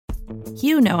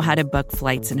You know how to book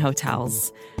flights and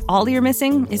hotels. All you're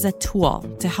missing is a tool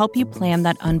to help you plan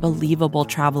that unbelievable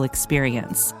travel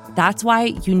experience. That's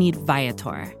why you need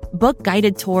Viator. Book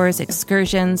guided tours,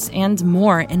 excursions, and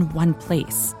more in one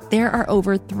place. There are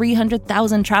over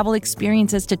 300,000 travel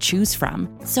experiences to choose from,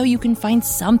 so you can find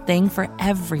something for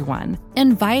everyone.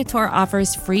 And Viator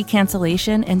offers free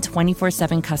cancellation and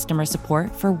 24/7 customer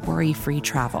support for worry-free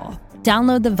travel.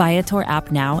 Download the Viator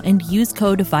app now and use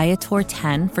code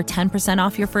Viator10 for 10%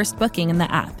 off your first booking in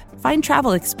the app. Find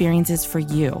travel experiences for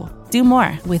you. Do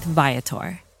more with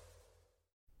Viator.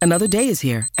 Another day is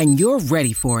here, and you're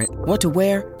ready for it. What to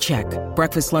wear? Check.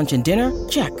 Breakfast, lunch, and dinner?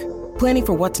 Check. Planning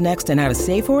for what's next and how to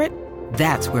save for it?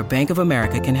 That's where Bank of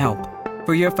America can help.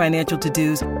 For your financial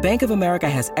to-dos, Bank of America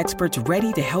has experts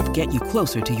ready to help get you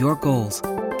closer to your goals.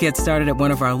 Get started at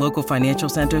one of our local financial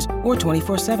centers or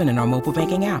 24/7 in our mobile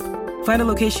banking app. Find a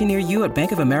location near you at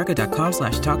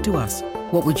bankofamerica.com/talktous.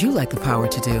 What would you like the power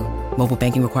to do? Mobile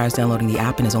banking requires downloading the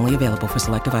app and is only available for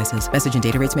select devices. Message and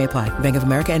data rates may apply. Bank of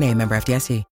America N.A., member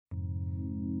FDIC.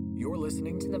 You're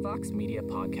listening to the Vox Media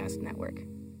Podcast Network.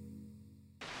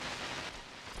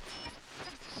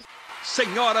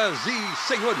 Senhoras e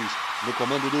senhores, no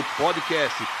comando do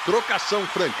podcast Trocação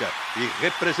Franca e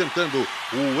representando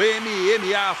o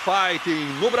MMA Fighting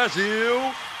no Brasil,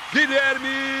 Guilherme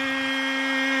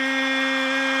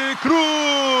Cruz.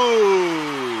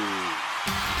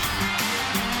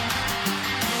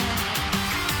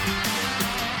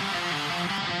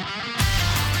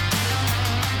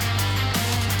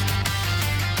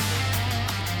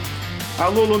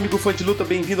 Alô, amigo fã de luta,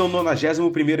 bem-vindo ao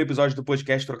 91º episódio do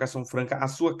podcast Trocação Franca, a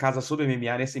sua casa sobre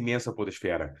MMA nessa imensa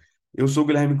podosfera. Eu sou o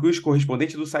Guilherme Cruz,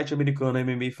 correspondente do site americano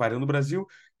MMA Fighting no Brasil,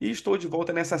 e estou de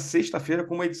volta nessa sexta-feira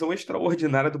com uma edição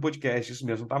extraordinária do podcast. Isso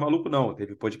mesmo, não tá maluco não,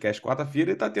 teve podcast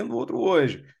quarta-feira e tá tendo outro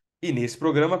hoje. E nesse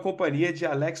programa, a companhia de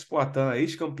Alex Poatan,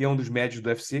 ex-campeão dos médios do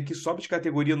UFC, que sobe de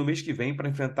categoria no mês que vem para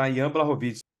enfrentar Ian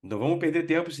Blachowicz. Não vamos perder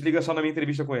tempo, se liga só na minha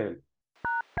entrevista com ele.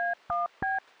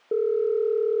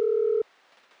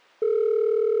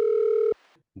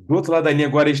 Do outro lado da linha,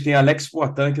 agora a gente tem Alex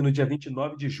Poatan, que no dia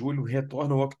 29 de julho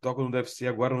retorna ao octógono do UFC,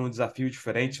 agora num desafio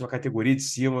diferente, uma categoria de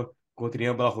cima, contra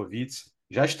Ian Blachowicz,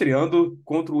 já estreando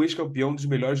contra o ex-campeão dos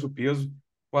melhores do peso.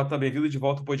 Poatan, bem-vindo de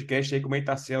volta ao podcast aí, como é que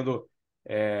tá sendo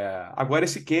agora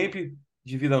esse camp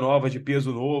de vida nova, de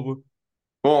peso novo?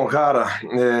 Bom, cara,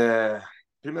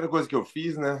 primeira coisa que eu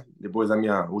fiz, né, depois da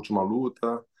minha última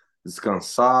luta,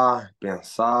 descansar,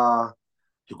 pensar,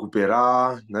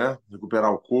 recuperar, né, recuperar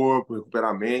o corpo, recuperar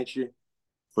a mente.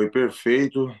 Foi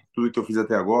perfeito tudo que eu fiz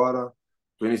até agora.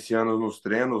 Estou iniciando nos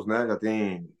treinos, né, já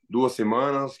tem 2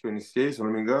 semanas que eu iniciei, se eu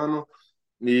não me engano.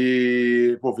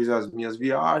 E, pô, fiz as minhas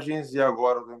viagens e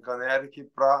agora estou em Canéric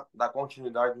para dar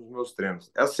continuidade nos meus treinos.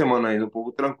 Essa semana ainda um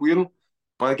pouco tranquilo,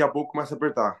 mas daqui a pouco começa a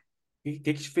apertar. O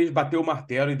que te fez bater o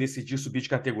martelo e decidir subir de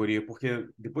categoria? Porque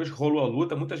depois que rolou a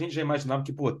luta, muita gente já imaginava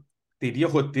que, pô, teria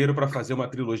roteiro para fazer uma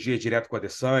trilogia direto com a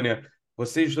Adesanya.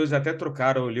 Vocês dois até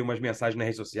trocaram ali umas mensagens nas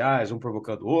redes sociais, um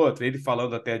provocando o outro, ele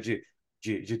falando até de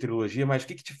trilogia, mas o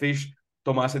que te fez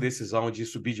tomar essa decisão de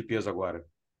subir de peso agora?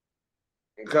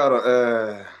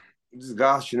 Cara,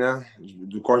 desgaste, né,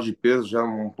 do corte de peso já é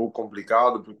um pouco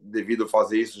complicado, devido a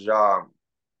fazer isso já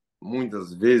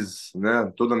muitas vezes,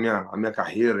 né, toda a minha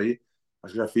carreira aí.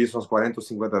 Acho que já fiz isso umas 40 ou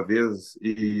 50 vezes,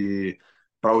 e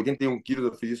para 81 quilos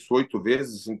eu fiz isso 8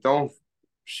 vezes, então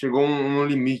chegou um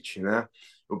limite, né?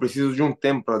 Eu preciso de um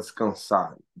tempo para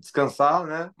descansar,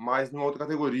 né, mas numa outra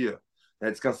categoria,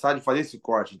 né? Descansar de fazer esse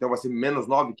corte, então vai ser menos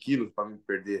 9 quilos para me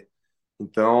perder.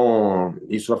 Então,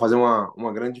 isso vai fazer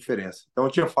uma grande diferença. Então,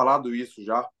 eu tinha falado isso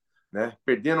já, né?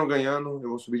 Perdendo ou ganhando, eu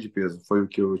vou subir de peso. Foi o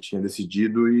que eu tinha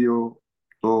decidido e eu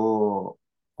tô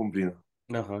cumprindo.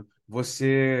 Aham.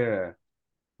 Você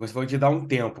vai te dar um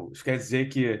tempo. Isso quer dizer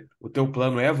que o teu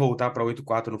plano é voltar para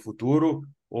 8,4 no futuro,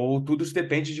 ou tudo isso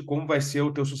depende de como vai ser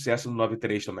o teu sucesso no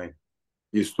 9,3 também?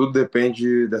 Isso tudo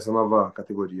depende dessa nova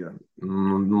categoria.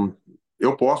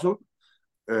 Eu posso,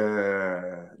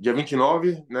 dia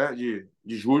 29, né,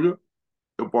 de julho,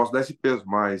 eu posso dar esse peso,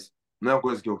 mas não é uma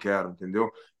coisa que eu quero,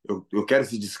 entendeu? Eu quero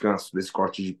esse descanso desse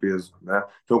corte de peso, né?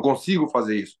 Então eu consigo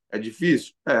fazer isso. É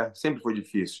difícil? Sempre foi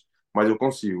difícil, mas eu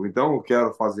consigo. Então eu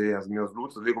quero fazer as minhas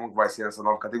lutas, ver como que vai ser essa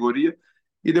nova categoria,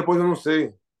 e depois eu não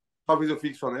sei. Talvez eu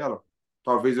fique só nela,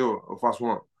 talvez eu faça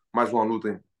mais uma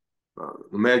luta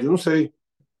no médio, não sei.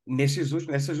 Nessas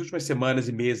últimas semanas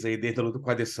e meses aí, desde a luta com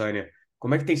a Adesanya,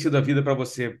 como é que tem sido a vida para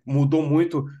você? Mudou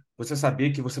muito você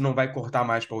saber que você não vai cortar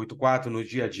mais para 8,4 no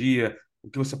dia a dia, o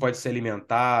que você pode se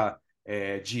alimentar,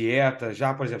 dieta,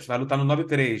 já, por exemplo, você vai lutar no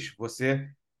 9,3, você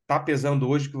está pesando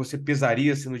hoje o que você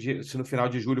pesaria se no final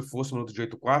de julho fosse uma luta de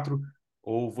 8,4,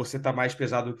 Ou você tá mais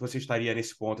pesado do que você estaria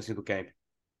nesse ponto, assim, do camp?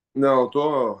 Não, eu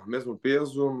tô mesmo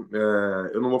peso,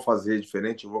 eu não vou fazer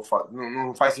diferente,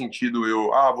 não faz sentido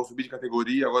vou subir de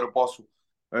categoria, agora eu posso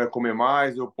comer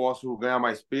mais, eu posso ganhar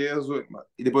mais peso,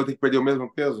 e depois eu tenho que perder o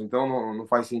mesmo peso, então não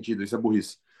faz sentido, isso é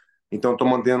burrice. Então, estou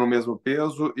mantendo o mesmo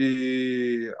peso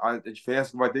e a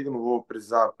diferença que vai ter é que eu não vou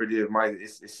precisar perder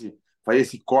mais fazer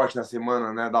esse corte na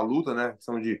semana, né, da luta, né, que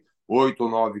são de 8 ou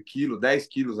 9 quilos, 10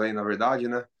 quilos aí, na verdade,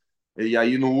 né, e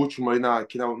aí no último, aí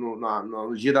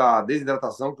no dia da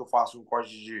desidratação, que eu faço um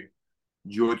corte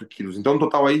de 8 quilos. Então, no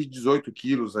total aí, 18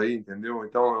 quilos aí, entendeu?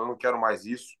 Então, eu não quero mais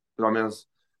isso, pelo menos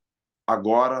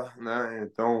agora, né?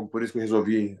 Então, por isso que eu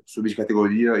resolvi subir de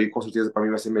categoria e com certeza para mim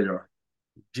vai ser melhor.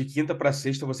 De quinta para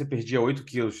sexta você perdia 8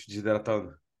 quilos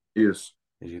desidratando. Isso.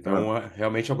 Então,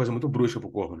 realmente é uma coisa muito brusca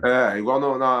pro corpo, né? Igual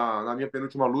na minha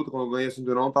penúltima luta, quando eu ganhei o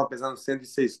cinturão, eu tava pesando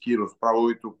 106 quilos para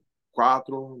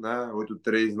 8,4, né?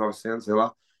 8,3, 900, sei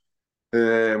lá.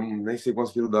 Nem sei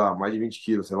quantos quilos dá, mais de 20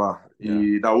 quilos, sei lá. É.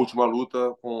 E da última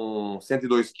luta com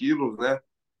 102 quilos, né?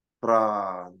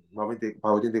 Para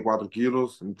 84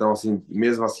 quilos. Então, assim,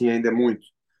 mesmo assim ainda é muito.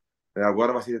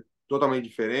 Agora vai ser totalmente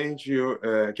diferente.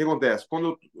 O que acontece?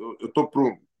 Quando eu tô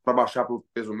para baixar para o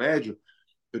peso médio,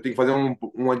 eu tenho que fazer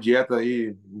uma dieta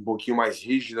aí um pouquinho mais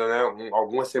rígida, né?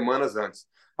 Algumas semanas antes.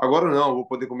 Agora não, eu vou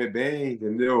poder comer bem,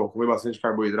 entendeu? Comer bastante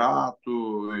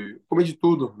carboidrato, comer de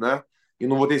tudo, né? E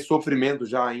não vou ter sofrimento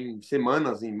já em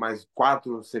semanas, em mais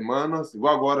 4 semanas,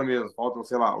 igual agora mesmo, faltam,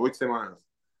 sei lá, 8 semanas.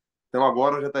 Então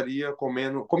agora eu já estaria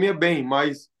comia bem,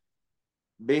 mas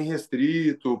bem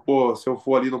restrito, pô, se eu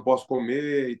for ali não posso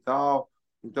comer e tal.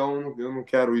 Então eu não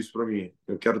quero isso para mim.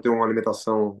 Eu quero ter uma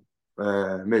alimentação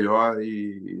melhor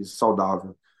e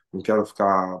saudável. Não quero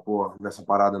ficar, pô, nessa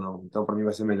parada não. Então para mim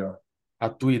vai ser melhor. A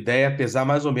tua ideia é pesar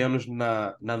mais ou menos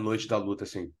na noite da luta,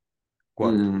 assim.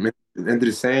 Quanto? Hum,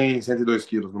 Entre 100 e 102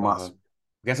 quilos no Aham. máximo.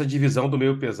 Porque essa divisão do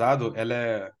meio pesado, ela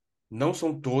é. Não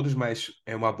são todos, mas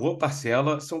é uma boa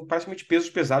parcela. São praticamente pesos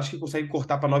pesados que conseguem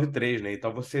cortar para 9,3, né?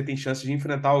 Então você tem chance de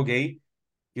enfrentar alguém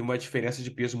e uma diferença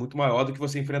de peso muito maior do que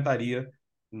você enfrentaria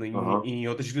Aham. em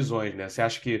outras divisões, né? Você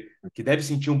acha que deve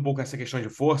sentir um pouco essa questão de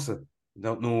força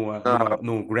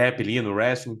no grappling, no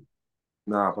wrestling?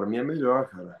 Não, para mim é melhor,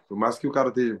 cara. Por mais que o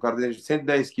cara tenha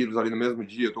 110 quilos ali no mesmo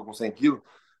dia, eu tô com 100 quilos,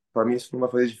 para mim isso não vai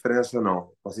fazer diferença,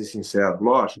 não. Pra ser sincero.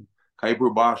 Lógico, cair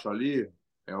por baixo ali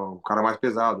é o cara mais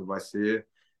pesado, vai ser,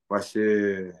 vai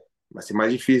ser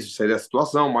mais difícil sair da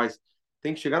situação, mas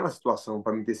tem que chegar na situação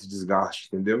para mim ter esse desgaste,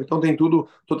 entendeu? Então tem tudo,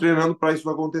 tô treinando para isso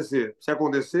acontecer. Se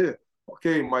acontecer,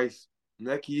 ok, mas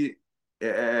não é que é,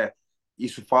 é,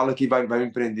 isso fala que vai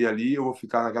me prender ali, eu vou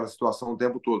ficar naquela situação o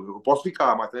tempo todo. Eu posso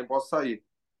ficar, mas também posso sair.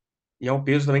 E é um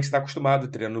peso também que você está acostumado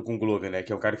treinando com o Glover, né?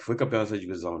 Que é o cara que foi campeão dessa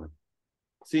divisão, né?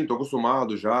 Sim, tô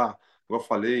acostumado já. Como eu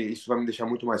falei, isso vai me deixar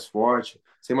muito mais forte.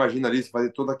 Você imagina ali, você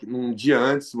fazer num dia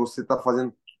antes, você tá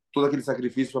fazendo todo aquele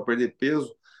sacrifício para perder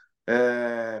peso.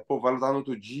 Pô, vai lutar no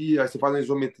outro dia, aí você faz uma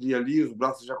isometria ali, os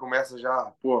braços já começam já,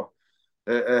 pô,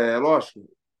 lógico,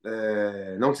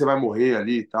 não que você vai morrer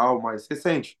ali e tal, mas você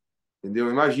sente, entendeu?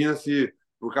 Imagina se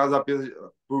por causa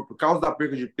da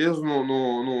perca de peso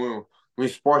no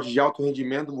esporte de alto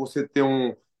rendimento, você ter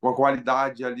uma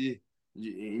qualidade ali,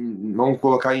 vamos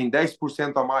colocar em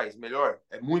 10% a mais, melhor,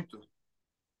 é muito.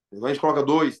 Então a gente coloca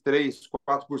 2, 3,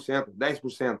 4%,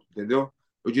 10%, entendeu?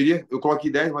 Eu coloquei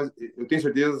 10, mas eu tenho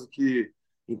certeza que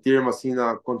em termos assim,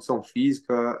 na condição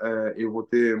física, eu vou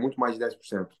ter muito mais de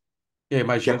 10%. E eu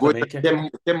Que é imagino coisa também que,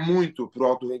 que é muito pro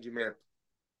alto rendimento.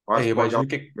 Eu é, acho eu que pode imagino alto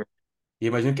que E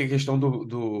imagino que a questão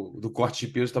do corte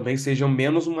de peso também seja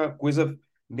menos uma coisa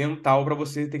mental para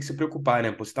você ter que se preocupar,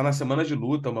 né? Pô, você está na semana de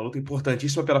luta, uma luta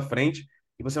importantíssima pela frente,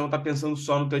 e você não está pensando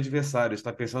só no teu adversário, você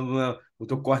está pensando no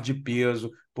teu corte de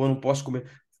peso, pô, não posso comer.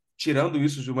 Tirando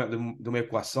isso de uma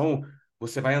equação,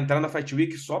 você vai entrar na Fight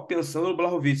Week só pensando no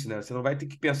Blachowicz, né? Você não vai ter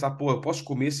que pensar, pô, eu posso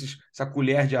comer essa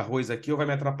colher de arroz aqui ou vai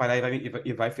me atrapalhar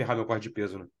e vai ferrar meu corte de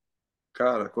peso, né?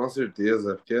 Cara, com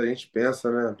certeza, porque a gente pensa,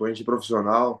 né? Pô, a gente é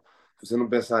profissional, se você não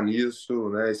pensar nisso,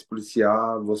 né? Se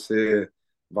policiar, você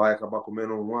vai acabar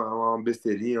comendo uma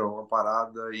besteirinha, uma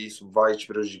parada, e isso vai te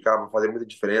prejudicar, vai fazer muita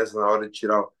diferença na hora de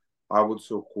tirar algo do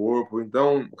seu corpo.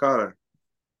 Então, cara,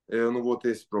 eu não vou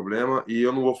ter esse problema e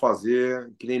eu não vou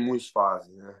fazer que nem muitos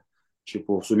fazem, né?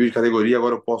 Tipo, subir de categoria,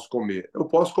 agora eu posso comer. Eu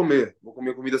posso comer, vou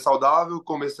comer comida saudável,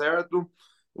 comer certo,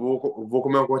 vou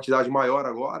comer uma quantidade maior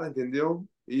agora, entendeu?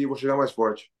 E vou chegar mais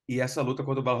forte. E essa luta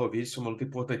contra o Blachowicz é uma luta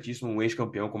importantíssima, um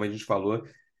ex-campeão, como a gente falou.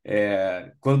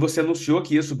 Quando você anunciou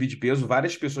que ia subir de peso,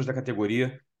 várias pessoas da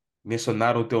categoria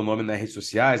mencionaram o teu nome nas redes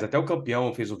sociais, até o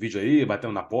campeão fez um vídeo aí,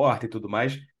 batendo na porta e tudo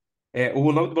mais.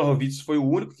 O nome do Blachowicz foi o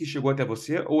único que chegou até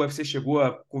você, ou o UFC chegou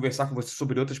a conversar com você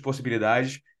sobre outras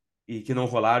possibilidades e que não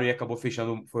rolaram e acabou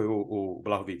fechando, foi o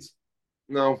Blachowicz?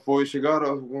 Não,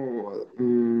 chegaram,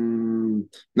 não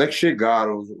é que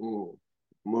chegaram,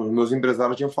 os meus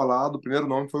empresários tinham falado, o primeiro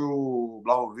nome foi o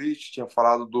Blachowicz, tinha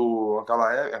falado do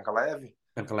Ankalaev,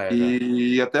 Naquela época.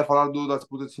 e até falaram da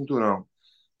disputa de cinturão.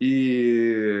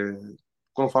 E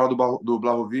quando falaram do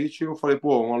Blachowicz, eu falei,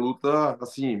 pô, uma luta,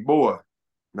 assim, boa,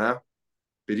 né?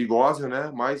 Perigosa,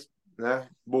 né? Mas, né?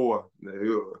 Boa.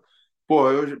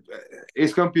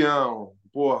 Ex-campeão,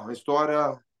 pô, uma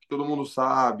história que todo mundo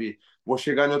sabe, vou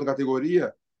chegar em outra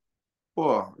categoria.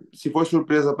 Pô, se foi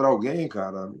surpresa para alguém,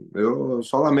 cara, eu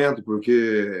só lamento,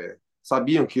 porque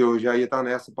sabiam que eu já ia estar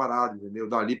nessa parada, entendeu?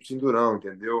 Dali pro cinturão,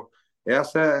 entendeu?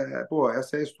 Essa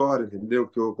é a história, entendeu?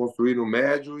 Que eu construí no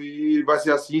médio e vai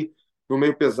ser assim no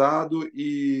meio pesado,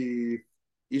 e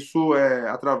isso é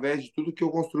através de tudo que eu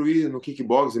construí no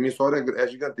kickbox. A minha história é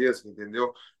gigantesca,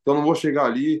 entendeu? Então não vou chegar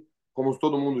ali como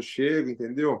todo mundo chega,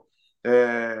 entendeu?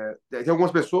 Tem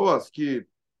algumas pessoas que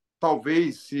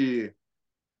talvez se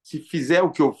fizer o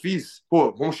que eu fiz,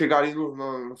 pô, vamos chegar ali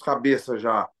nos cabeças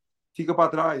já. Fica para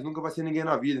trás, nunca vai ser ninguém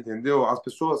na vida, entendeu? As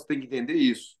pessoas têm que entender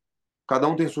isso. Cada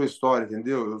um tem sua história,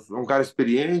 entendeu? Eu sou um cara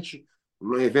experiente,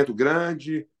 um evento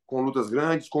grande, com lutas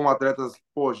grandes, com atletas,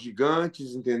 pô,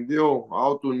 gigantes, entendeu?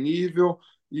 Alto nível.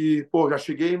 E, pô, já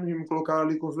cheguei e me colocaram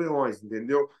ali com os leões,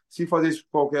 entendeu? Se fazer isso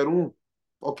com qualquer um,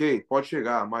 ok, pode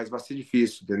chegar, mas vai ser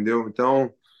difícil, entendeu?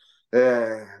 Então,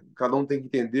 cada um tem que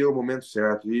entender o momento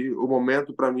certo. E o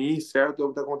momento, para mim, certo é o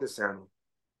que está acontecendo.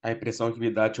 A impressão que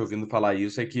me dá te ouvindo falar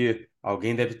isso é que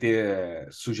alguém deve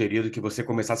ter sugerido que você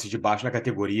começasse de baixo na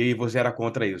categoria e você era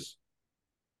contra isso.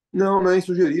 Não, não é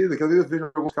insugerido, que às vezes eu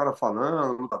vejo alguns caras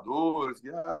falando, lutadores, que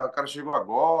o cara chegou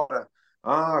agora,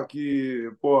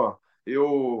 pô,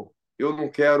 eu não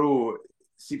quero.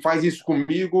 Se faz isso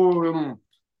comigo,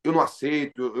 eu não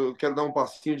aceito, eu quero dar um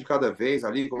passinho de cada vez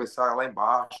ali, começar lá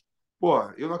embaixo. Pô,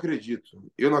 eu não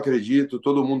acredito,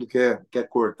 todo mundo quer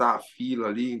cortar a fila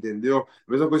ali, entendeu?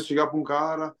 A mesma coisa chegar para um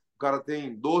cara, o cara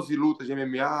tem 12 lutas de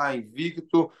MMA,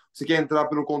 invicto, você quer entrar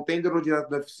pelo contender ou direto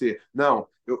do UFC? Não,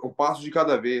 um passo de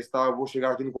cada vez, tá? Eu vou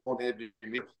chegar aqui no contender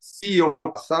primeiro. Se eu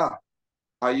passar,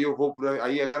 aí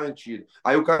é garantido.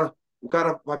 Aí o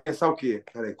cara vai pensar o quê?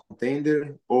 Peraí,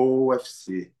 contender ou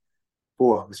UFC?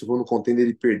 Porra, se eu for no contender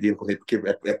e perder, porque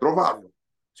é provável.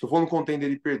 Se eu for no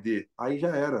contender e perder, aí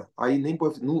já era. Aí nem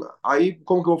pode, não, aí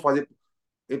como que eu vou fazer?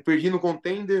 Eu perdi no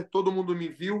contender, todo mundo me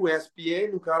viu,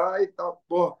 ESPN, o cara, aí tá,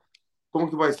 pô, como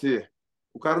que vai ser?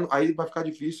 O cara, aí vai ficar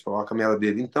difícil ó, a caminhada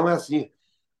dele. Então é assim,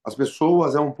 as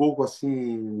pessoas é um pouco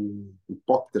assim,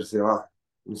 hipócrita, sei lá,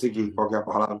 não sei Uhum. qual que é a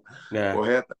palavra É.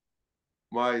 correta,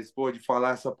 mas, pô, de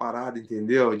falar essa parada,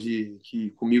 entendeu? De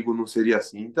que comigo não seria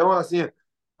assim. Então, assim,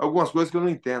 algumas coisas que eu não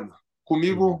entendo. Uhum.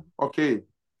 Comigo, ok,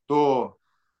 tô,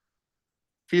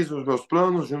 fiz os meus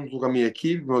planos junto com a minha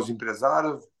equipe, meus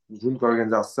empresários, junto com a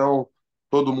organização,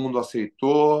 todo mundo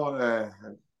aceitou,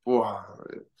 porra,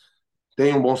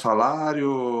 tenho um bom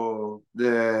salário,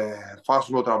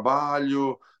 faço o meu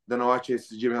trabalho. Danotti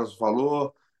esse dia mesmo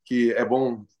falou que é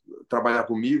bom trabalhar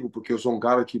comigo, porque eu sou um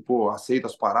cara que, pô, aceita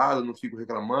as paradas, não fico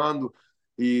reclamando.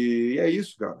 E é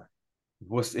isso, cara.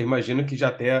 Você imagino que já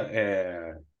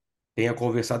até tenha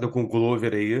conversado com o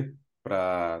Glover aí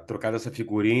para trocar dessa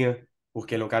figurinha,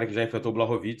 porque ele é um cara que já enfrentou o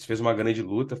Blachowicz, fez uma grande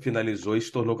luta, finalizou e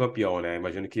se tornou campeão, né?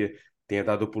 Imagino que tenha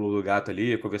dado o pulo do gato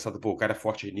ali, conversado, pô, o cara é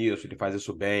forte nisso, ele faz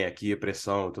isso bem aqui,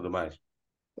 pressão e tudo mais.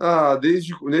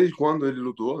 Desde quando ele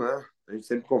lutou, né? A gente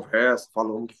sempre conversa, fala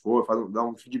como que foi, dá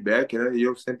um feedback, né? E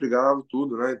eu sempre gravo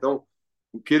tudo, né? Então,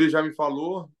 o que ele já me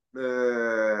falou,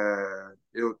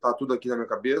 tá tudo aqui na minha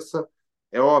cabeça.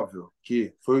 É óbvio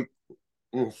que foi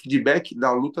um feedback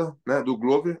da luta, né, do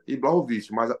Glover e Blachowicz,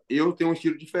 mas eu tenho um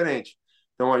estilo diferente.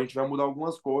 Então a gente vai mudar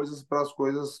algumas coisas para as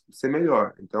coisas ser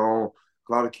melhor. Então,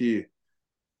 claro que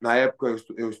na época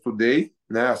eu estudei,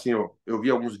 né, assim, eu vi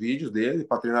alguns vídeos dele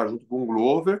para treinar junto com o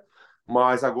Glover,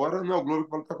 mas agora não é o Glover que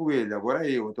vai lutar com ele, agora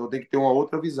é eu. Então eu tenho que ter uma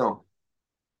outra visão.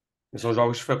 E são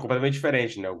jogos completamente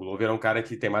diferentes, né? O Glover é um cara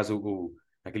que tem mais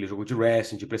aquele jogo de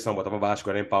wrestling, de pressão, botava baixo,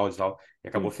 ground and pound e tal, e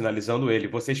acabou Sim. finalizando ele.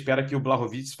 Você espera que o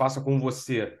Blachowicz faça com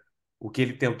você o que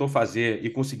ele tentou fazer e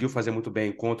conseguiu fazer muito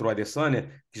bem contra o Adesanya,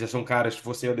 que já são caras,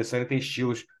 você e o Adesanya têm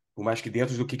estilos, por mais que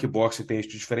dentro do kickboxing tem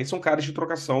estilos diferentes, são caras de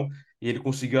trocação, e ele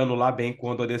conseguiu anular bem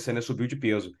quando o Adesanya subiu de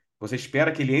peso. Você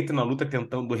espera que ele entre na luta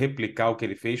tentando replicar o que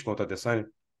ele fez contra o Adesanya?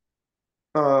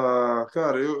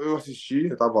 Cara, eu assisti,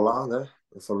 eu tava lá, né,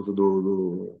 essa luta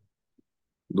do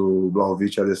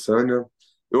Blachowicz e Adesanya.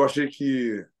 Eu achei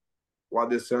que o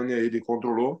Adesanya ele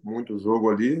controlou muito o jogo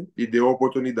ali e deu a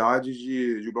oportunidade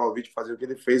de o Blachowicz fazer o que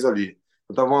ele fez ali.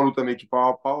 Então tava uma luta meio que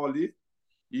pau a pau ali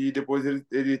e depois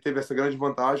ele teve essa grande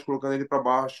vantagem colocando ele para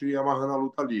baixo e amarrando a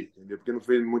luta ali, entendeu? Porque não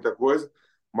fez muita coisa,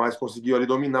 mas conseguiu ali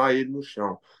dominar ele no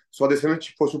chão. Só Adesanya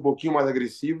fosse um pouquinho mais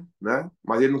agressivo, né?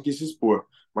 Mas ele não quis se expor.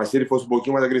 Mas se ele fosse um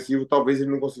pouquinho mais agressivo, talvez ele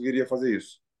não conseguiria fazer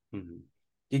isso. Uhum.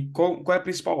 E qual é a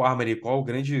principal arma ali? Qual o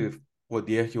grande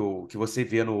poder que você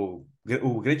vê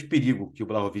o grande perigo que o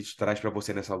Blachowicz traz para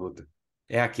você nessa luta?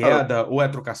 É a Cara, queda ou é a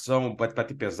trocação? Pode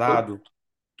bater pesado?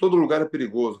 todo lugar é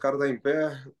perigoso. O cara tá em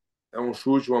pé, é um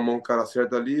chute, uma mão que o cara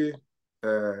acerta ali,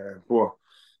 pô,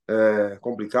 é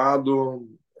complicado.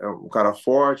 É um cara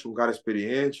forte, um cara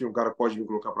experiente, um cara que pode me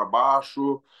colocar para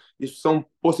baixo. Isso são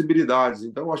possibilidades.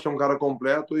 Então, eu acho que é um cara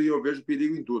completo e eu vejo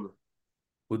perigo em tudo.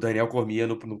 O Daniel Cormier,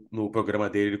 no programa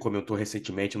dele, ele comentou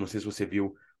recentemente, não sei se você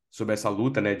viu, sobre essa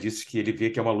luta, né? Disse que ele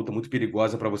vê que é uma luta muito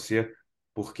perigosa para você,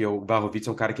 porque o Blachowicz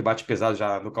é um cara que bate pesado,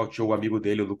 já nocauteou o amigo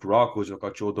dele, o Luke Rockhold,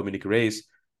 nocauteou o Dominic Reyes.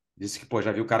 Disse que, pô,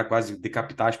 já viu o cara quase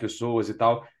decapitar as pessoas e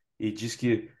tal. E disse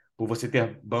que, por você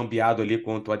ter bambeado ali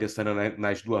contra o Adesanya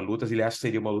nas duas lutas, ele acha que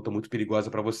seria uma luta muito perigosa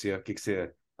para você. O que que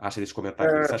você acha desse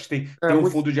comentário dele? Você acha que tem um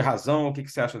Muito. fundo de razão? O que que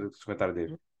você acha desse comentário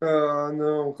dele? Ah,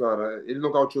 não, cara. Ele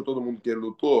nocauteou todo mundo que ele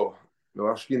lutou? Eu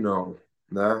acho que não,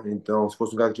 né? Então, se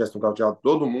fosse um cara que tivesse nocauteado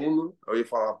todo mundo, eu ia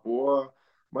falar, pô,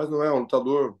 mas não é um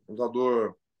lutador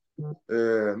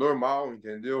normal,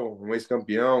 entendeu? Um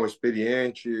ex-campeão,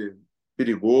 experiente,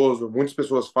 perigoso. Muitas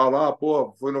pessoas falam, ah,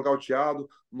 pô, foi nocauteado,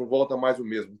 não volta mais o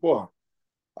mesmo. Porra,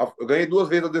 eu ganhei duas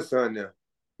vezes a Adesanya,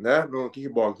 né? No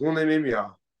kickbox, um na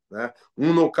MMA, né?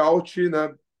 Um nocaute,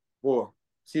 né? Pô,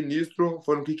 sinistro,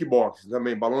 foi no kickbox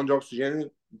também, balão de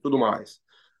oxigênio e tudo mais.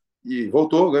 E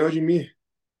voltou, ganhou de mim.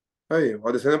 Aí, o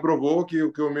Adesanya provou que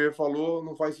o que o Meir falou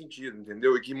não faz sentido,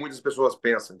 entendeu? E que muitas pessoas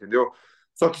pensam, entendeu?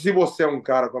 Só que se você é um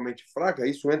cara com a mente fraca,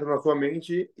 isso entra na sua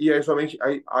mente e aí sua mente,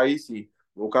 aí sim,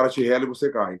 o cara te rela e você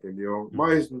cai, entendeu? Uhum.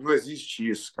 Mas não existe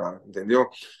isso, cara, entendeu?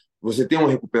 Você tem uma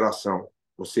recuperação.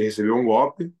 Você recebeu um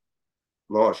golpe,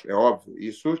 lógico, é óbvio,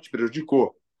 isso te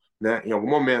prejudicou, né? Em algum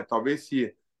momento, talvez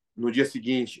se no dia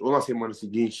seguinte ou na semana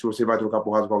seguinte, se você vai trocar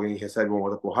porrada com alguém e recebe uma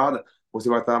outra porrada, você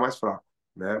vai estar mais fraco,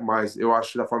 né? Mas eu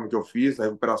acho que da forma que eu fiz, da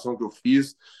recuperação que eu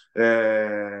fiz,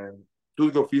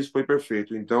 tudo que eu fiz foi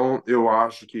perfeito. Então, eu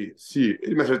acho que se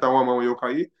ele me acertar uma mão e eu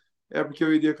cair, é porque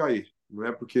eu iria cair, não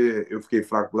é porque eu fiquei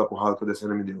fraco da porrada que o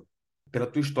Adesanya me deu. Pela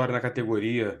tua história na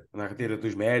categoria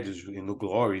dos médios, e no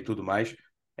Glory e tudo mais,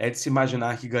 é de se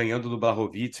imaginar que ganhando do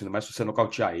Blachowicz, ainda mais se você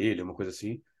nocautear ele, uma coisa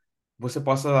assim, você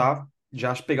possa lá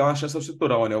já pegar uma chance ao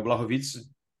cinturão, né? O Blachowicz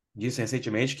disse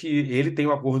recentemente que ele tem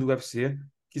um acordo do UFC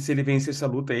que se ele vencer essa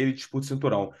luta, ele disputa o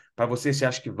cinturão. Para você, você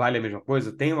acha que vale a mesma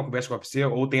coisa? Tem uma conversa com o UFC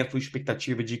ou tem a tua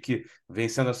expectativa de que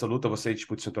vencendo essa luta você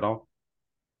disputa o cinturão?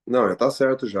 Não, já tá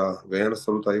certo já. Ganhando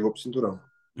essa luta aí, eu vou pro cinturão.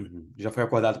 Uhum. Já foi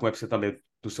acordado com o UFC também,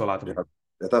 do seu lado Já, também.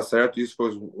 já tá certo, isso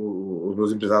foi os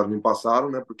meus empresários me passaram,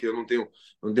 né? Porque eu não tenho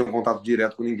um contato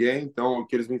direto com ninguém, então o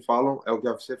que eles me falam é o que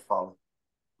a UFC fala.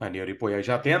 Maneiro. E, pô, aí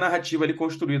já tem a narrativa ali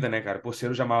construída, né, cara? Por ser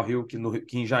o Jamal Hill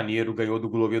que em janeiro ganhou do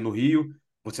Glover no Rio,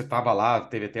 você tava lá,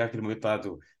 teve até aquele momento lá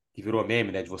que virou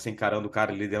meme, né? De você encarando o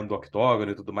cara ali dentro do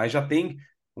octógono e tudo mais. Já tem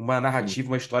uma narrativa,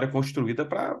 uma história construída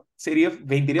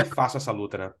venderia fácil essa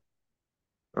luta, né?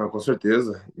 Ah, com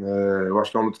certeza. Eu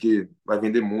acho que é uma luta que vai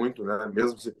vender muito, né?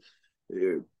 Mesmo se,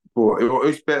 pô, eu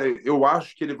espero, eu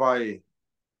acho que ele vai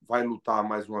lutar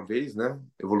mais uma vez, né?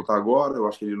 Eu vou lutar agora, eu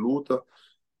acho que ele luta,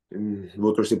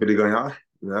 vou torcer para ele ganhar,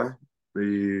 né?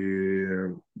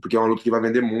 Porque é uma luta que vai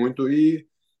vender muito e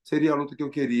seria a luta que eu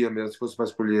queria mesmo. Se fosse para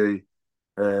escolher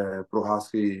aí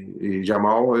Prohaska e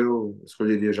Jamal, eu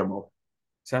escolheria Jamal.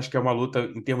 Você acha que é uma luta,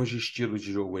 em termos de estilo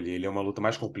de jogo ali, ele é uma luta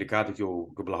mais complicada que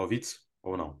o Blachowicz?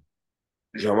 Ou não?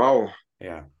 Jamal,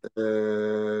 É.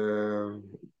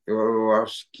 eu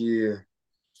acho que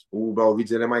o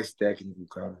Blachowicz ele é mais técnico,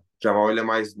 cara. Jamal ele é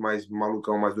mais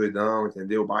malucão, mais doidão,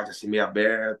 entendeu? Bate assim meio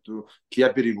aberto, que é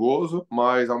perigoso,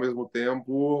 mas ao mesmo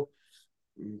tempo,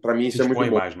 para mim Se isso é muito expõe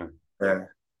bom. mais, né? É.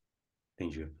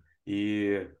 Entendi.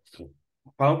 E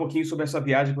fala um pouquinho sobre essa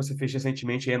viagem que você fez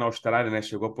recentemente aí na Austrália, né?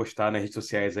 Chegou a postar nas redes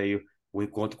sociais aí o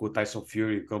encontro com o Tyson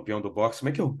Fury, campeão do boxe.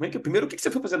 Primeiro, o que que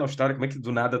você foi fazer na Austrália? Como é que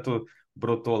do nada tu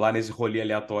brotou lá nesse rolê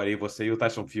aleatório aí, você e o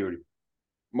Tyson Fury?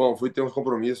 Bom, fui ter uns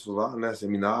compromissos lá, né?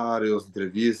 Seminários,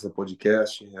 entrevistas,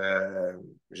 podcast,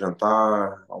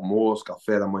 jantar, almoço,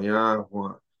 café da manhã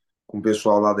com o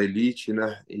pessoal lá da Elite,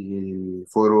 né?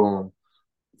 Foi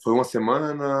uma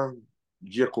semana,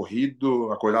 dia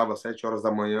corrido, acordava às 7 horas da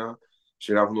manhã,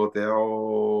 chegava no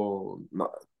hotel,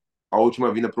 a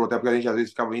última vinda pro hotel, porque a gente às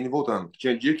vezes ficava indo e voltando.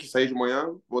 Tinha dia que saía de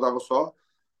manhã, voltava só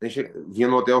vinha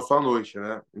no hotel só à noite,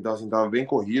 né? Então, assim, tava bem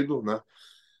corrido, né?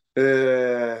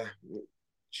 É,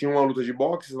 tinha uma luta de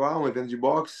boxe lá, um evento de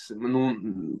boxe. Não,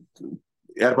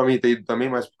 era para mim ter ido também,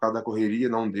 mas por causa da correria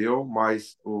não deu.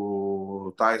 Mas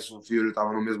o Tyson Fury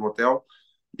estava no mesmo hotel.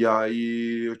 E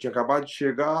aí eu tinha acabado de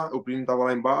chegar, o primo estava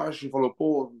lá embaixo e falou: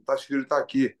 pô, o Tyson Fury tá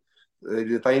aqui.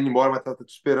 Ele tá indo embora, mas tá te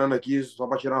esperando aqui só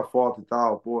para tirar uma foto e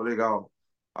tal. Pô, legal.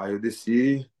 Aí eu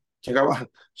desci, tinha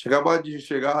acabado de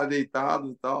chegar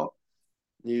deitado e tal.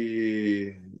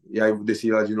 E aí eu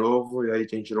desci lá de novo, e aí a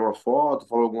gente tirou uma foto,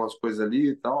 falou algumas coisas ali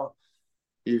e tal.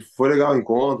 E foi legal o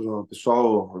encontro, o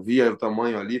pessoal via o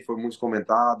tamanho ali, foi muito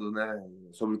comentado, né,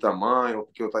 sobre o tamanho,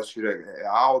 porque o Tyson é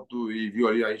alto e viu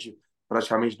ali a gente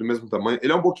praticamente do mesmo tamanho.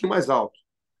 Ele é um pouquinho mais alto,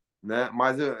 né,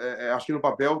 mas acho que no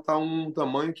papel tá um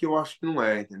tamanho que eu acho que não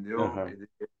é, entendeu? Aham. Ele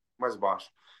é mais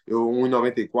baixo. Eu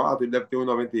 1,94, ele deve ter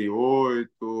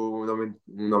 1,98,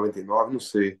 1,99, não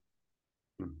sei.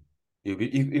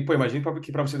 Pô, imagina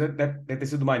que pra você deve ter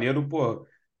sido maneiro, pô,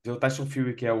 ver o Tyson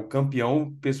Fury, que é o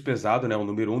campeão peso pesado, né, o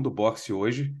número um do boxe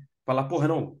hoje, falar, porra,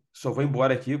 não, só vou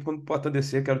embora aqui quando o Poatan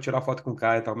descer, quero tirar foto com o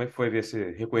cara e tal. Como é que foi ver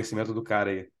esse reconhecimento do cara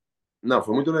aí? Não,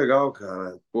 foi muito legal,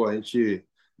 cara. Pô, a gente,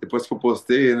 depois que eu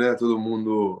postei, né, todo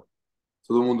mundo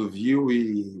viu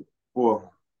e, pô,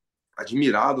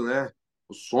 admirado, né?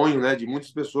 O sonho, né, de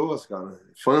muitas pessoas, cara.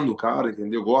 Fã do cara,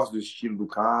 entendeu? Gosto do estilo do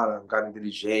cara, um cara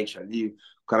inteligente ali,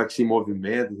 um cara que se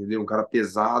movimenta, entendeu? Um cara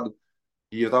pesado.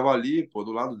 E eu tava ali, pô,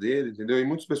 do lado dele, entendeu? E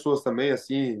muitas pessoas também,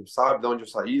 assim, sabem de onde eu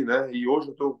saí, né? E hoje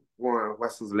eu tô com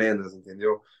essas lendas,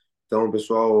 entendeu? Então o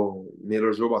pessoal me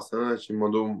elogiou bastante, me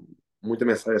mandou muita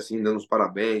mensagem, assim, dando os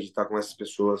parabéns de estar com essas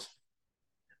pessoas.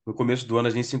 No começo do ano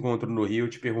a gente se encontrou no Rio, eu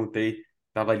te perguntei,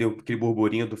 tava ali aquele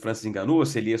burburinho do Francis Ngannou,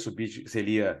 se ele ia subir, se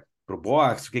ele ia pro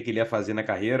boxe, o que que ele ia fazer na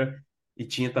carreira, e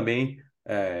tinha também,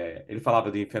 ele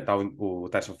falava de enfrentar o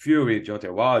Tyson Fury, Deontay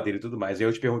Wilder e tudo mais. E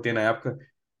eu te perguntei na época,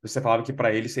 você falava que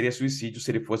para ele seria suicídio se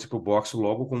ele fosse pro boxe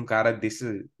logo com um cara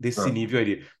desse Ah. nível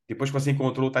ali. Depois que você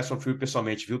encontrou o Tyson Fury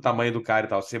pessoalmente, viu o tamanho do cara e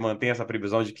tal, você mantém essa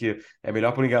previsão de que é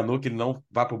melhor pro Ngannou que ele não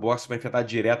vá pro boxe para enfrentar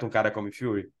direto um cara como o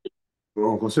Fury?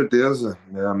 Bom, com certeza,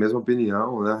 é a mesma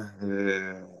opinião,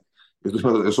 né?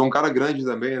 Eu sou um cara grande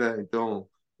também, né? Então,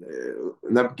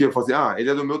 não é porque eu falo assim, ele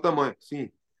é do meu tamanho.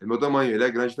 Sim, é do meu tamanho, ele é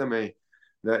grande também.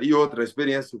 Né? E outra, a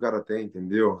experiência que o cara tem,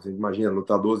 entendeu? Você imagina,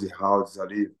 lutar 12 rounds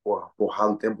ali, porra,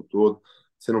 porrada o tempo todo.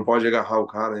 Você não pode agarrar o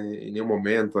cara em nenhum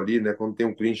momento ali, né? Quando tem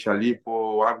um clinch ali,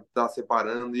 pô, o árbitro tá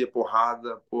separando e é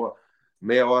porrada, pô,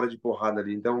 meia hora de porrada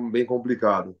ali. Então, bem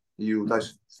complicado. E o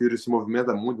Tyson Fury se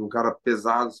movimenta muito, um cara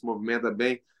pesado, se movimenta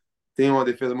bem, tem uma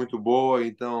defesa muito boa,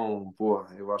 então, pô,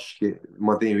 eu acho que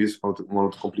mantenho isso para uma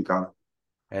luta complicada.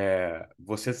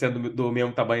 Você sendo do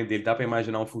mesmo tamanho dele, dá pra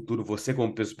imaginar um futuro você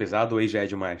como peso pesado ou aí já é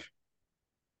demais?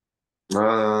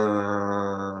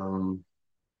 Ah,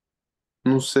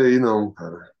 não sei, não,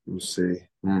 cara. Não sei.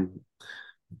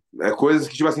 É coisas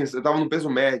que, tipo assim, eu tava no peso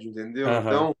médio, entendeu? Aham.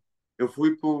 Então, eu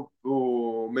fui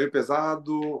pro meio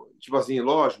pesado, tipo assim,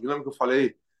 lógico, lembra que eu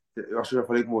falei, eu acho que eu já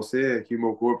falei com você que o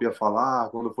meu corpo ia falar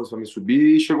quando fosse para me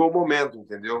subir, e chegou o momento,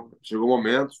 entendeu? Chegou o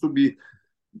momento, subi.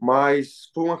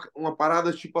 Mas foi uma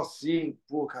parada tipo assim,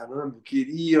 pô, caramba, eu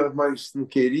queria, mas não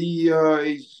queria,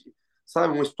 e,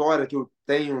 sabe, uma história que eu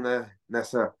tenho, né,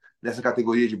 nessa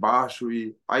categoria de baixo,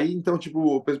 e aí então, tipo,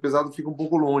 o peso pesado fica um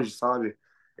pouco longe, sabe,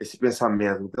 esse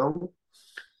pensamento. Então,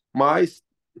 mas,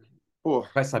 pô,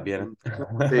 Vai saber, né?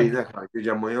 não sei, né, cara, que de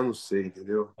amanhã eu não sei,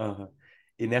 entendeu? Aham.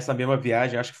 E nessa mesma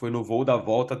viagem, acho que foi no voo da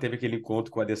volta, teve aquele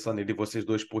encontro com o Adesanya e vocês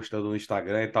dois postando no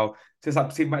Instagram e tal. Você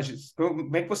sabe, você imagina,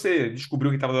 como é que você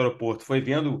descobriu que estava no aeroporto? Foi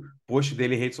vendo post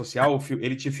dele em rede social,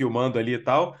 ele te filmando ali e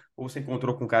tal? Ou você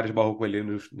encontrou com o cara e esbarrou com ele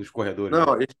nos corredores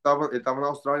Não, ali? ele tava na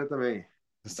Austrália também.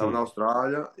 Ele tava na Sim.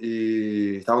 Austrália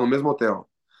e estava no mesmo hotel.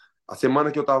 A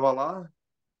semana que eu tava lá,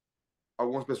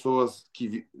 algumas pessoas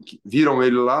que viram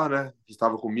ele lá, né, que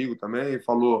estava comigo também,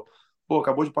 falou: pô,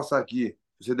 acabou de passar aqui.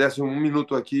 Se você desse um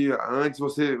minuto aqui antes,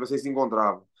 você se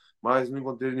encontrava. Mas não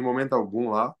encontrei ele em momento algum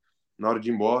lá. Na hora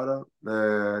de ir embora,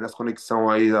 nessa conexão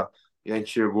aí, e a gente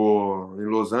chegou em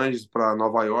Los Angeles para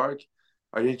Nova York.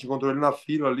 A gente encontrou ele na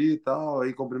fila ali e tal,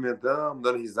 aí cumprimentamos,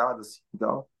 dando risada assim e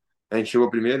tal. A gente chegou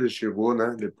primeiro, ele chegou,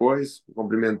 né? Depois,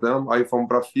 cumprimentamos, aí fomos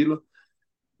para a fila.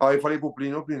 Aí eu falei pro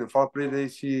Plínio, ô Plínio, fala pra ele aí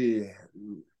se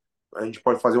a gente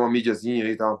pode fazer uma mídiazinha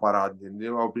aí, tava parado,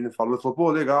 entendeu? Aí o Plínio falou, ele falou,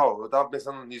 pô, legal, eu tava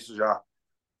pensando nisso já.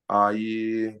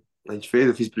 Aí a gente fez,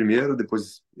 eu fiz primeiro,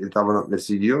 depois ele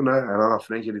seguiu, né? Aí lá na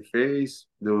frente ele fez,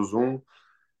 deu zoom,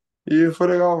 e foi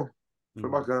legal, foi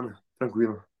Uhum. bacana,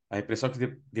 tranquilo. a impressão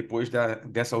que depois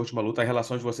dessa última luta, a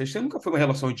relação de vocês nunca foi uma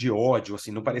relação de ódio, assim,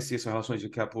 não parecia ser uma relação de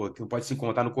que, pô, que não pode se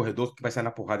encontrar no corredor que vai sair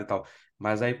na porrada e tal.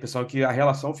 Mas a impressão é que a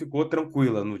relação ficou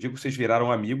tranquila. Não digo que vocês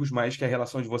viraram amigos, mas que a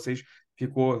relação de vocês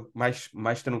ficou mais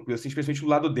tranquila, assim, especialmente do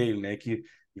lado dele, né? Que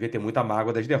devia ter muita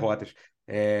mágoa das derrotas.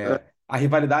 A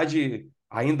rivalidade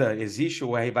ainda existe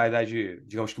ou a rivalidade,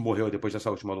 digamos que morreu depois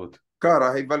dessa última luta? Cara,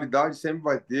 a rivalidade sempre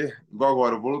vai ter, igual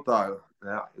agora, eu vou lutar,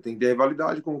 né? Eu tenho que ter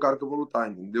rivalidade com o cara que eu vou lutar,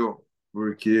 entendeu?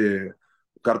 Porque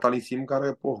o cara tá lá em cima,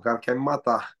 o cara quer me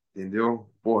matar, entendeu?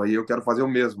 Porra, e eu quero fazer o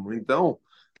mesmo. Então,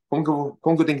 como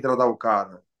que eu tenho que tratar o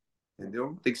cara?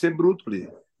 Entendeu? Tem que ser bruto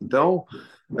ali. Então,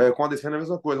 com a Adesanya é a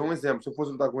mesma coisa. Um exemplo, se eu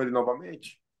fosse lutar com ele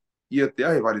novamente, ia ter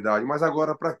a rivalidade, mas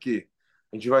agora pra quê?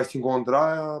 A gente vai se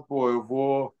encontrar,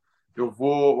 pô,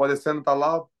 o Adesanya tá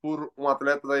lá por um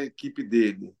atleta da equipe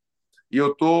dele. E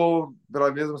eu tô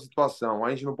pela mesma situação.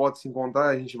 A gente não pode se encontrar,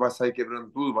 a gente vai sair quebrando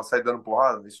tudo, vai sair dando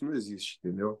porrada. Isso não existe,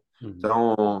 entendeu? Uhum.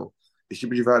 Então, esse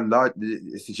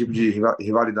tipo de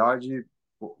rivalidade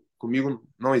comigo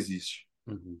não existe.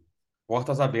 Uhum.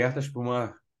 Portas abertas para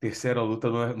uma terceira luta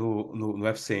no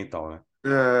UFC, então, né?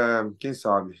 Quem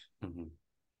sabe? Uhum.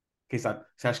 Quem sabe?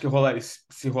 Você acha que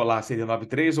se rolar seria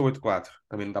 9-3 ou 8-4?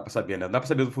 Também não dá para saber, né? Não dá para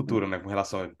saber do futuro, né? Com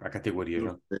relação a categorias,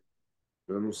 né?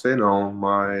 Eu não sei não,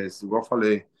 mas igual eu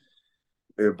falei,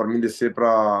 para mim descer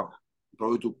para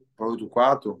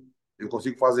 8-4, eu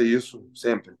consigo fazer isso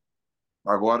sempre.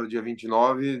 Agora, dia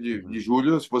 29 de Uhum.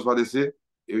 julho, se fosse para descer,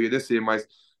 eu ia descer, mas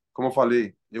como eu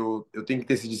falei, eu tenho que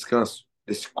ter esse descanso,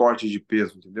 esse corte de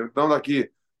peso, entendeu? Então,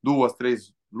 daqui 2,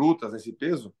 3 lutas nesse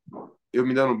peso, eu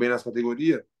me dando bem nessa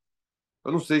categoria,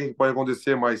 eu não sei o que pode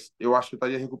acontecer, mas eu acho que eu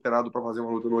estaria recuperado para fazer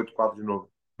uma luta no 8-4 de novo.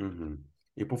 Uhum.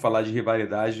 E por falar de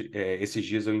rivalidade, esses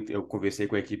dias eu conversei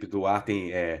com a equipe do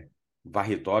Artem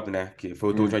Varritov, né? Que foi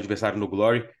o teu último Hum, adversário no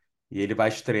Glory, e ele vai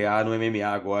estrear no MMA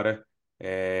agora,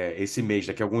 esse mês,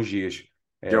 daqui a alguns dias.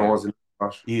 dia É, 11, né, eu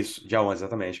acho. Isso, dia 11,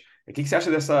 exatamente. O que que você acha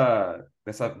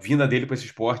dessa vinda dele para esse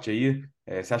esporte aí?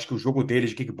 Você acha que o jogo dele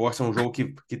de kickboxing é um jogo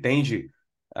que tende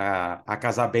a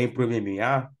casar bem pro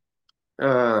MMA?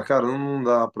 Cara, não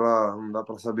dá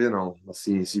pra saber, não.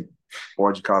 Assim, se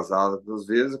pode casar. Às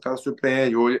vezes o cara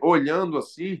surpreende. Olhando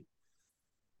assim,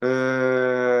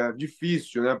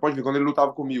 difícil, né? Pode ver, quando ele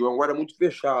lutava comigo, a guarda é muito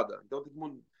fechada. Então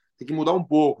tem que mudar um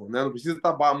pouco, né? Não precisa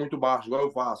estar muito baixo, igual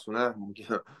eu faço, né? Porque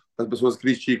as pessoas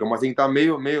criticam, mas tem que estar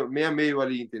meio a meio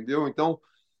ali, entendeu? Então,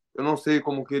 eu não sei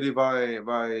como que ele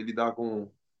vai lidar com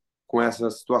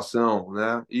essa situação,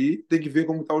 né? E tem que ver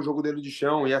como está o jogo dele de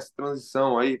chão e essa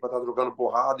transição aí para estar tá trocando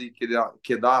porrada e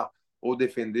quedar ou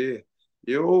defender.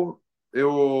 Eu,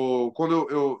 quando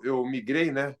eu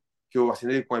migrei, né? Que eu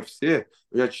assinei com o UFC,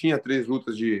 eu já tinha 3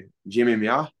 lutas de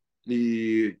MMA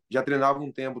e já treinava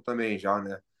um tempo também, já,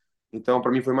 né? Então,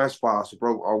 para mim foi mais fácil. Para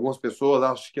algumas pessoas,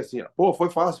 acho que assim, pô, foi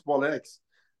fácil pro Alex.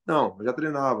 Não, eu já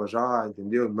treinava, já,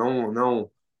 entendeu? Não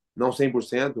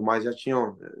 100%, mas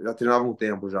já treinava um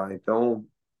tempo já. Então,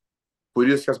 por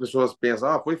isso que as pessoas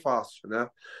pensam, foi fácil, né?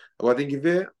 Agora tem que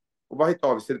ver o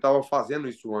Barritov, se ele estava fazendo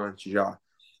isso antes já.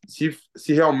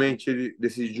 Se realmente ele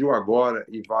decidiu agora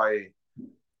e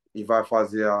vai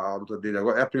fazer a luta dele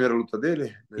agora. É a primeira luta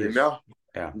dele no Isso. MMA?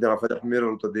 É. Então, ela faz a primeira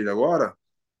luta dele agora.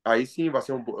 Aí sim,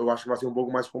 eu acho que vai ser um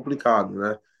pouco mais complicado,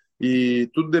 né? E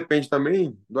tudo depende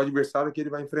também do adversário que ele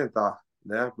vai enfrentar,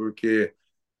 né? Porque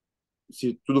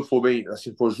se tudo for bem,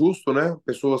 assim, for justo, né?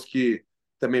 Pessoas que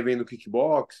também vêm do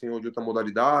kickboxing ou de outra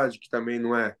modalidade, que também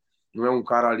não é um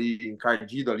cara ali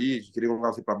encardido ali, de querer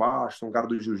colocar você para baixo, é um cara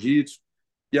do jiu-jitsu.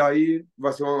 E aí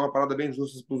vai ser uma parada bem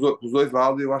justa para os dois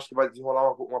lados e eu acho que vai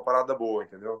desenrolar uma parada boa,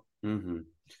 entendeu? Uhum.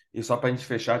 E só para a gente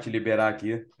fechar, te liberar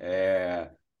aqui,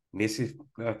 a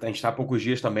gente está há poucos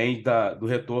dias também do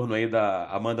retorno aí da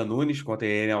Amanda Nunes contra a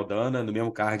Irene Aldana, no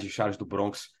mesmo card de Charles do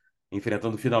Bronx,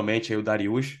 enfrentando finalmente aí o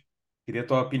Darius. Queria a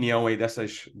tua opinião aí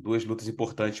dessas duas lutas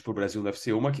importantes para o Brasil no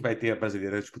UFC. Uma que vai ter a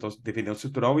brasileira disputando, defendendo o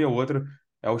cinturão e a outra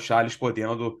é o Charles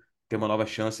podendo ter uma nova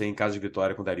chance aí em caso de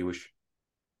vitória com o Darius.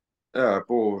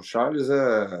 Pô, o Charles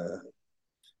é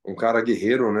um cara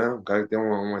guerreiro, né? Um cara que tem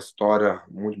uma história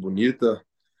muito bonita,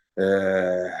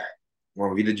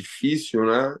 uma vida difícil,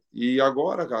 né? E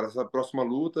agora, cara, essa próxima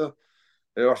luta,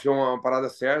 eu achei uma parada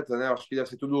certa, né? Eu acho que deve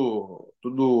ser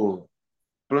tudo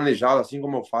planejado, assim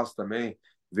como eu faço também.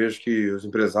 Vejo que os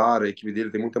empresários, a equipe dele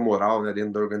tem muita moral, né,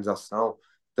 dentro da organização.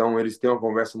 Então, eles têm uma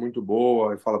conversa muito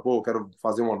boa e falam, pô, eu quero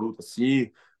fazer uma luta assim,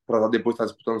 para depois estar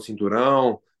disputando o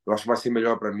cinturão. Eu acho que vai ser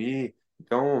melhor para mim.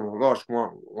 Então, lógico,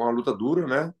 uma luta dura,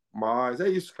 né? Mas é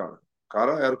isso, cara. O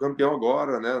cara era o campeão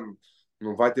agora, né?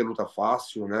 Não vai ter luta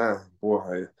fácil, né?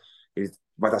 Porra, ele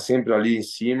vai estar sempre ali em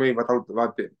cima e vai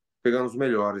pegando os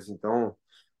melhores. Então,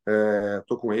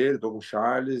 Tô com ele, tô com o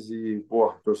Charles e,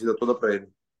 pô, torcida toda pra ele.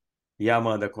 E a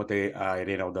Amanda contra a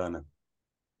Irene Aldana,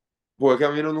 Pô, é que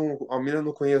a mina eu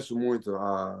não conheço muito.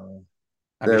 a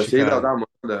Né, eu sei da mexicana.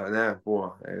 Amanda, né?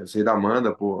 Pô, eu sei da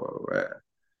Amanda, pô,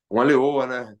 uma leoa,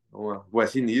 né? Pô, é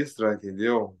sinistra,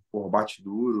 entendeu? Pô, bate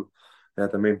duro, né?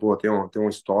 Também, pô, tem uma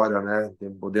história, né?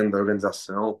 Tem pô, dentro da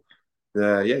organização.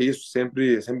 E é isso,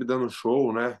 sempre dando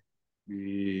show, né?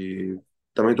 E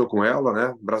também tô com ela,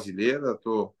 né? Brasileira,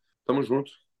 tamo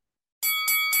junto.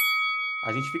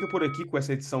 A gente fica por aqui com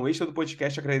essa edição extra do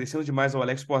podcast, agradecendo demais ao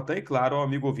Alex Poatan e, claro, ao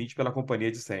amigo ouvinte pela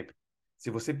companhia de sempre. Se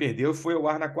você perdeu, foi ao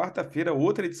ar na quarta-feira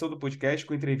outra edição do podcast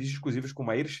com entrevistas exclusivas com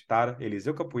Maíra Chitara,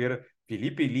 Eliseu Capoeira,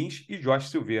 Felipe Lins e Jorge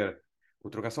Silveira. O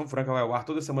Trocação Franca vai ao ar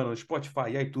toda semana no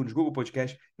Spotify, iTunes, Google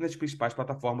Podcast e nas principais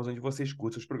plataformas onde você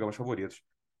escuta seus programas favoritos.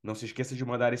 Não se esqueça de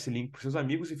mandar esse link para seus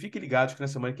amigos e fique ligados que na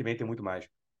semana que vem tem muito mais.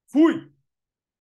 Fui!